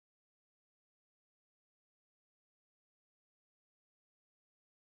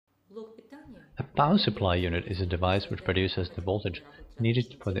A power supply unit is a device which produces the voltage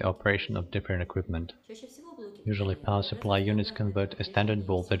needed for the operation of different equipment. Usually power supply units convert a standard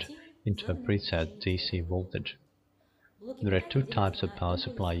voltage into a preset DC voltage. There are two types of power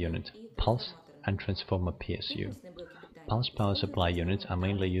supply units, pulse and transformer PSU. Pulse power supply units are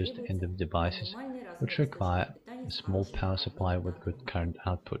mainly used in the devices which require a small power supply with good current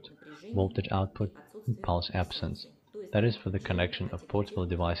output, voltage output, and pulse absence. That is for the connection of portable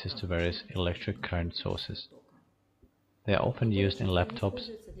devices to various electric current sources. They are often used in laptops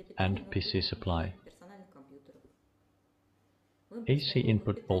and PC supply. AC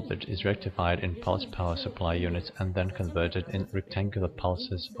input voltage is rectified in pulse power supply units and then converted in rectangular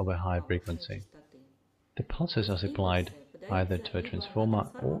pulses of a high frequency. The pulses are supplied either to a transformer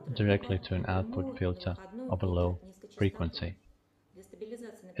or directly to an output filter of a low frequency.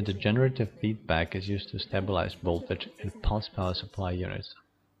 A degenerative feedback is used to stabilize voltage in pulse power supply units.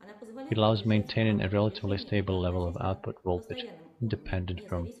 It allows maintaining a relatively stable level of output voltage independent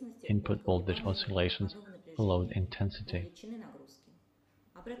from input voltage oscillations or load intensity.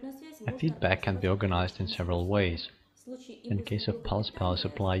 A feedback can be organized in several ways. In case of pulse power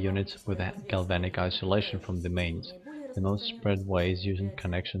supply units with a galvanic isolation from the mains, the most spread way is using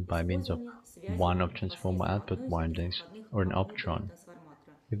connection by means of one of transformer output windings or an optron.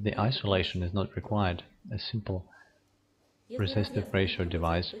 If the isolation is not required, a simple resistive ratio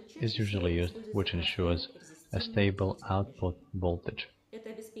device is usually used which ensures a stable output voltage.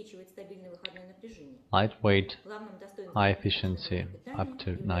 Lightweight, high efficiency up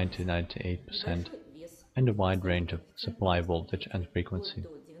to 90–98%, and a wide range of supply voltage and frequency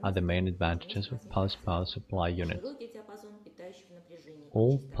are the main advantages of pulse power supply units.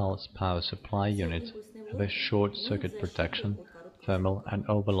 All pulse power supply units have a short circuit protection, thermal and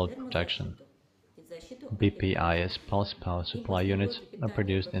overload protection. BPIS pulse power supply units are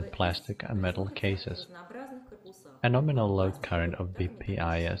produced in plastic and metal cases. A nominal load current of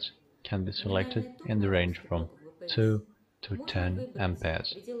BPIS can be selected in the range from 2 to 10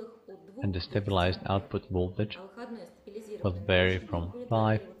 amperes, and the stabilized output voltage will vary from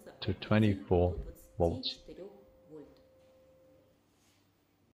 5 to 24 volts.